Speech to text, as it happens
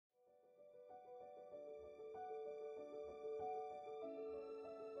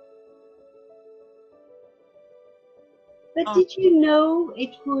But did you know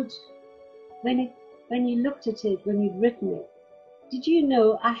it would, when you looked at it, when you'd written it, did you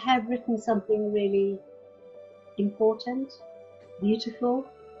know I have written something really important, beautiful?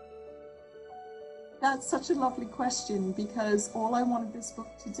 That's such a lovely question, because all I wanted this book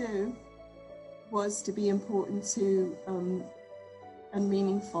to do was to be important to and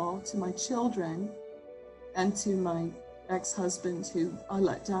meaningful to my children and to my ex-husband, who I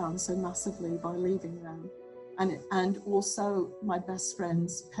let down so massively by leaving them, and also my best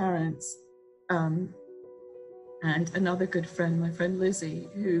friend's parents, and another good friend, my friend Lizzie,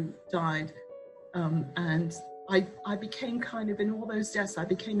 who died, and I became kind of, in all those deaths, I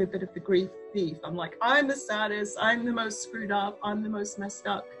became a bit of the grief thief. I'm like, I'm the saddest, I'm the most screwed up, I'm the most messed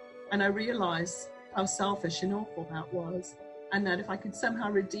up. And I realized how selfish and awful that was. And that if I could somehow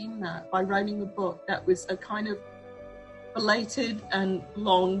redeem that by writing a book that was a kind of belated and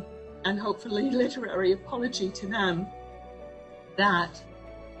long and hopefully literary apology to them, that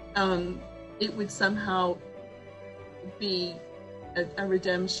it would somehow be a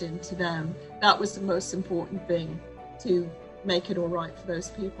redemption to them. That was the most important thing, to make it all right for those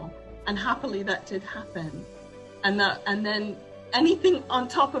people. And happily that did happen. And then anything on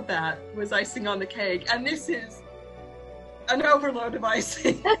top of that was icing on the cake. And this is an overload of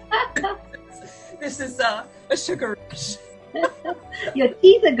icing. This is a sugar rush. Your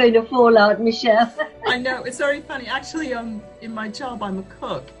teeth are going to fall out, Michelle. I know, it's very funny. Actually, in my job, I'm a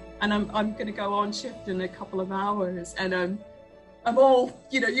cook, and I'm going to go on shift in a couple of hours, and I'm all,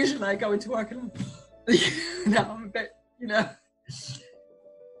 usually I go into work and I'm a bit,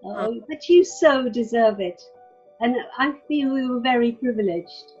 Oh, but you so deserve it. And I feel we were very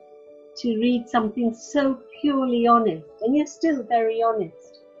privileged to read something so purely honest, and you're still very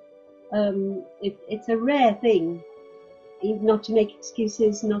honest. It's a rare thing, not to make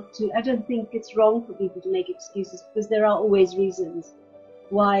excuses, I don't think it's wrong for people to make excuses, because there are always reasons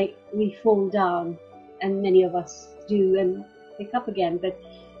why we fall down, and many of us do, and pick up again. But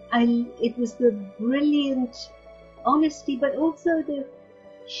it was the brilliant honesty, but also the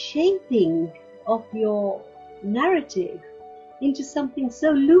shaping of your narrative into something so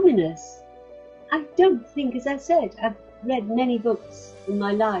luminous. I don't think, as I said, I've read many books in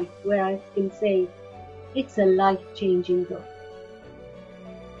my life where I can say it's a life-changing book.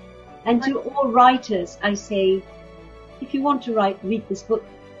 And to all writers, I say, if you want to write, read this book.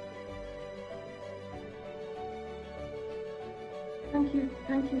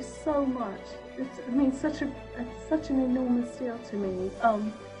 Thank you so much. It's such an enormous deal to me.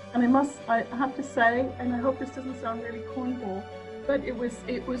 And I have to say, and I hope this doesn't sound really cornball, but it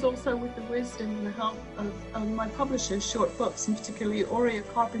was also with the wisdom and the help of my publisher, Short Books, and particularly Aurea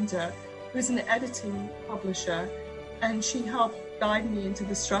Carpenter, who's an editing publisher, and she helped guide me into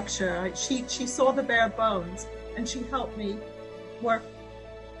the structure. She saw the bare bones, and she helped me work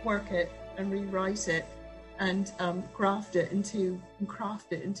it and rewrite it, and craft it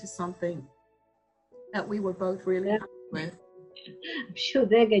into something that we were both really happy with. I'm sure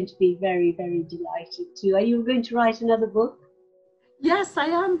they're going to be very, very delighted too. Are you going to write another book? Yes, I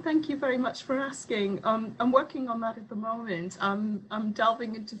am. Thank you very much for asking. I'm working on that at the moment. I'm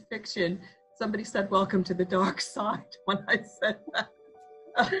delving into fiction. Somebody said, "Welcome to the dark side," when I said that.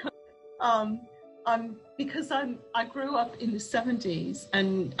 Because I grew up in the 70s,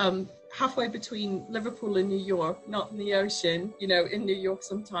 and halfway between Liverpool and New York, not in the ocean, in New York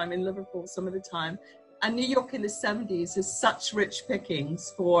sometime, in Liverpool some of the time. And New York in the 70s is such rich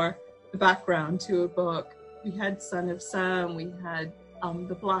pickings for the background to a book. We had Son of Sam, we had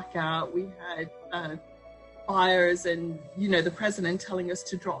The Blackout, we had fires, and the president telling us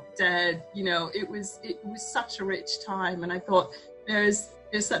to drop dead. It was such a rich time, and I thought there's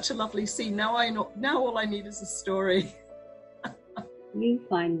such a lovely scene. Now all I need is a story. You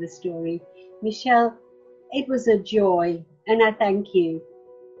find the story. Michelle, it was a joy, and I thank you.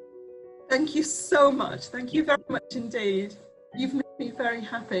 Thank you so much. Thank you very much indeed. You've made me very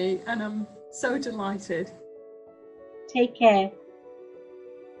happy, and I'm so delighted. Take care.